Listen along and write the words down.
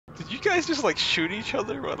guys just like shoot each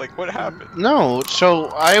other? Like what happened? No, so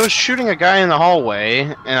I was shooting a guy in the hallway,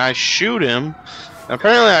 and I shoot him. And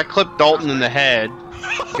apparently I clipped Dalton in the head,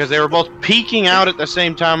 because they were both peeking out at the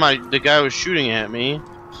same time the guy was shooting at me.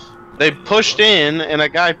 They pushed in, and a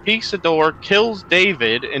guy peeks the door, kills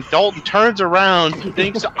David, and Dalton turns around,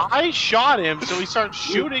 thinks I shot him, so he starts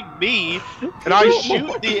shooting me, and I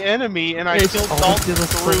shoot the enemy, and I kill Dalton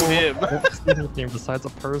through him. Anything besides a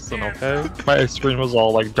person, okay? My screen was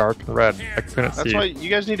all like dark and red. I couldn't see. That's why you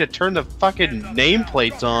guys need to turn the fucking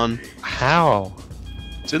nameplates on. How?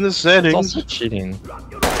 It's in the settings. It's also cheating.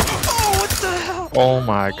 Oh, what the hell? Oh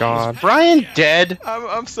my god. Is Brian dead?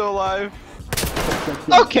 I'm still alive.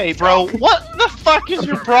 Okay, bro. What the fuck is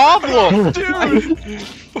your problem? Dude!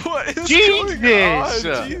 What is going on?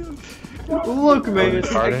 Jesus. Look, man,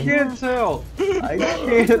 I can't tell. I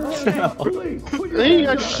can't tell.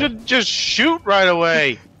 You should just shoot right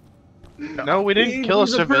away. No, we didn't kill a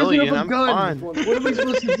civilian. I'm fine. What are we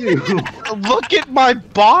supposed to do? Look at my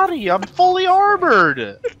body. I'm fully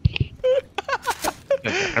armored.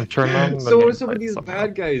 I'm turning on the So are some of nameplate these somehow.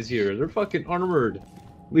 bad guys here. They're fucking armored.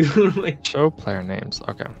 We literally. Show player names.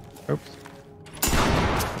 Okay. Oops.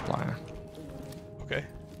 Apply. Okay.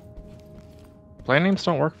 Player names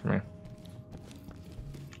don't work for me.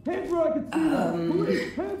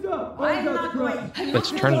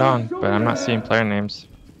 It's turned on, but I'm not seeing player names.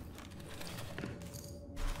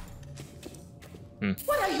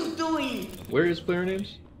 What are you doing? Where is player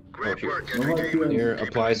names? Oh, here,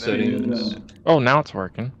 apply settings. Oh, now it's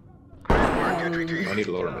working. I need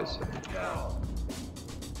to lower my settings.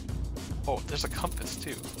 Oh, there's a compass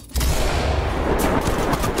too.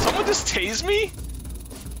 Someone just tased me?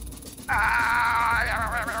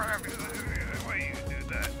 Why you do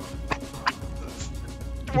that?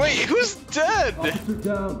 Wait, who's dead?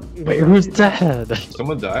 Wait, who's dead?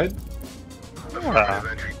 Someone died?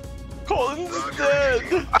 Colin's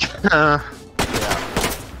dead.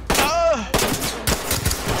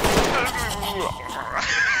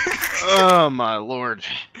 Oh my lord.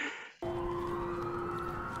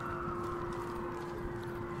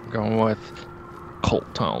 Going with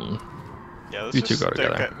Colt Tone. Yeah, let's You two just go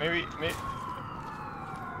stick together.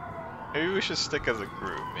 Maybe we should stick as a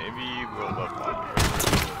group. Maybe we'll up on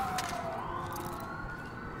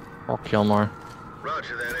Or Kilmore.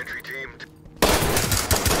 Roger that, entry team.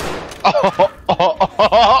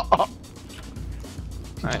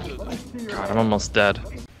 God, I'm almost dead.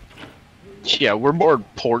 Yeah, we're more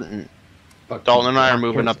important. Dalton and I are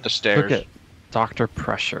moving up the stairs. Look at Dr.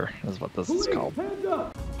 Pressure is what this is called.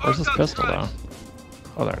 Where's this pistol though?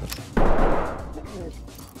 Oh, there it is.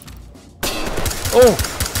 Oh!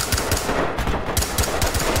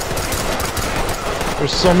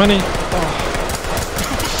 There's so many.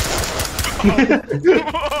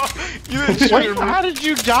 You didn't shoot Wait, him. how did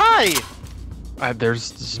you die?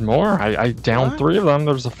 There's more. I downed 3 of them.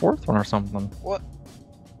 There's a 4th one or something. What?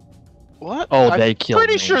 Oh, I'm they killed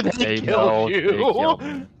pretty me. sure they killed you. They killed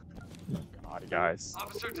me. God, guys.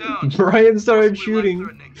 Brian started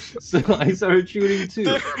shooting, so I started shooting too.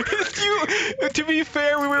 To be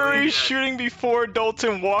fair, we were already shooting before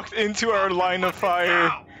Dalton walked into our line of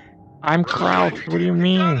fire. I'm crouched. What do you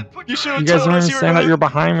mean? You should have You guys told don't us even you were saying that gonna- you're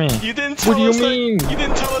behind me. You didn't tell What do you us mean? That, you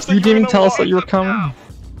didn't tell us that You you didn't were even gonna tell us walk. that you were coming.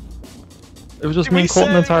 It was just me We and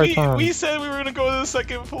Colton the entire time. We said we were gonna go to the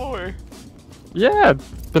 2nd floor. Yeah,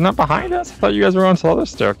 but not behind us. I thought you guys were on to the other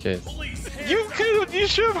staircase. You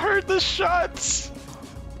should have heard the shots.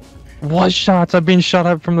 What shots? I've been shot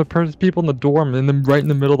at from the people in the dorm and then right in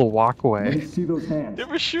the middle of the walkway. See those hands. They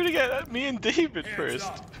were shooting at me and David first.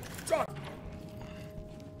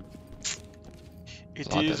 It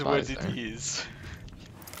Lot is that what dies it there. is.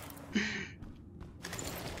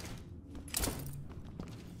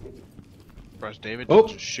 Press David. Oh.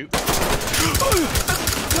 Just shoot.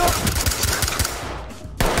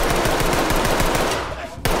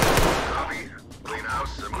 Copy. Clean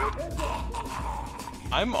house and move.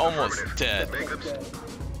 I'm almost dead. Make them.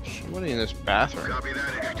 What in this bathroom? Copy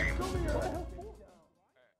that, entry team.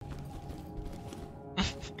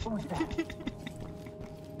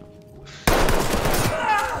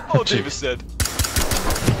 Oh, David's dead.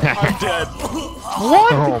 I'm dead.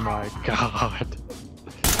 What? Oh my god.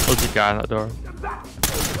 What's the guy in that door?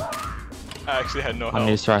 I actually had no help.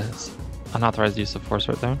 Unauthorized use of force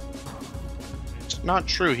right there. It's not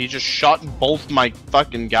true. He just shot both my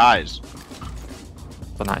fucking guys.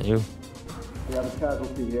 But not you. We have a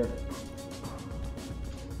casualty here.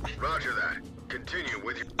 Roger that. Continue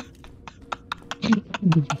with your.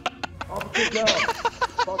 Officer down.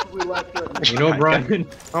 Possibly left foot. You know, Brian,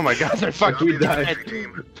 Oh my god, they're fucking we died. Entry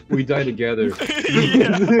team. We died together.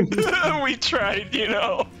 Yeah, we tried, you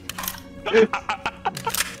know. I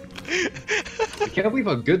can't believe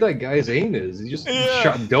how good that guy's aim is. He just Yeah.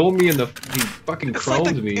 shot domed me and he fucking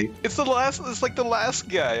chromed me. It's the last. It's like the last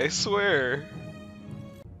guy. I swear.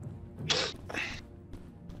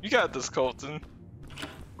 You got this, Colton.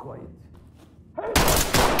 Quiet.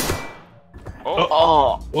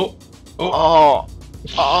 Oh. Oh, Oh, oh,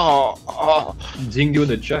 oh, oh. dinged you in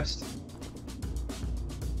the chest.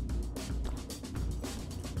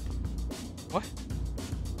 What?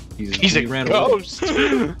 He's a he ran ghost.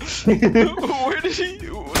 Where did he?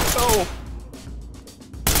 Oh.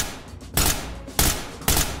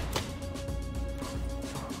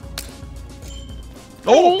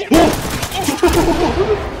 Oh!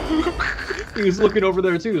 He was looking over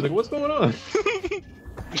there too. He was like, "What's going on?"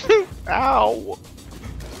 Ow!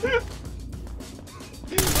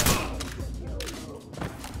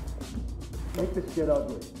 Make this shit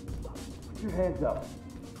ugly. Put your hands up.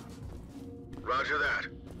 Roger that.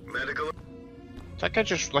 Medical. That guy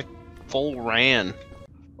just like full ran.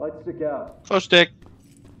 Light stick out. Flow stick.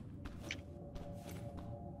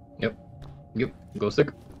 Yep, go stick.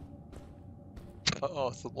 Oh,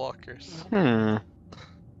 it's the blockers. Hmm.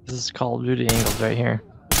 This is Call of Duty angles right here.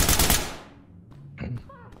 Heard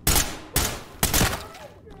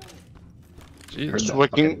Jesus. that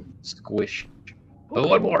Wicking- fucking squish. Oh,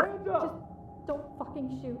 one more. Hands up. Don't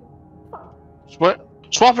fucking shoot. Fuck.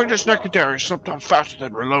 Swapping to secondary is sometimes faster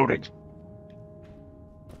than reloading.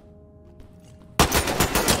 Put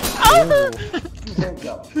your hands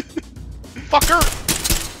up. Fucker!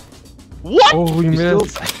 What? Oh, we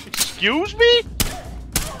missed. Excuse me?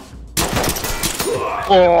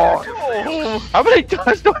 Oh. How many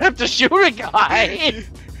times do I have to shoot a guy?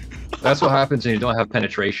 That's what happens when you don't have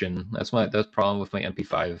penetration. That's the problem with my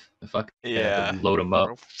MP5. Fuck. I Yeah. have to load them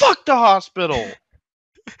up. Fuck the hospital.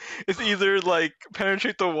 It's either like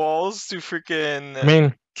penetrate the walls to freaking I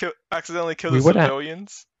mean, accidentally kill we the would've-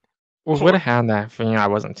 civilians. we would have had that if I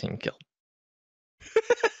wasn't team killed.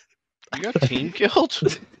 You got team killed?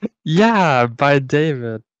 Yeah, by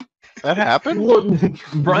David. That happened?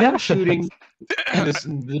 Brian Yeah. was shooting in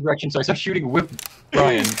the direction, so I started shooting with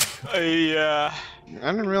Brian. Yeah.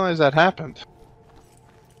 I didn't realize that happened.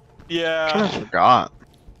 I Yeah. forgot.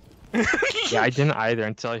 Yeah, I didn't either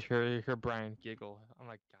until I heard Brian giggle. I'm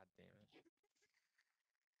like, God.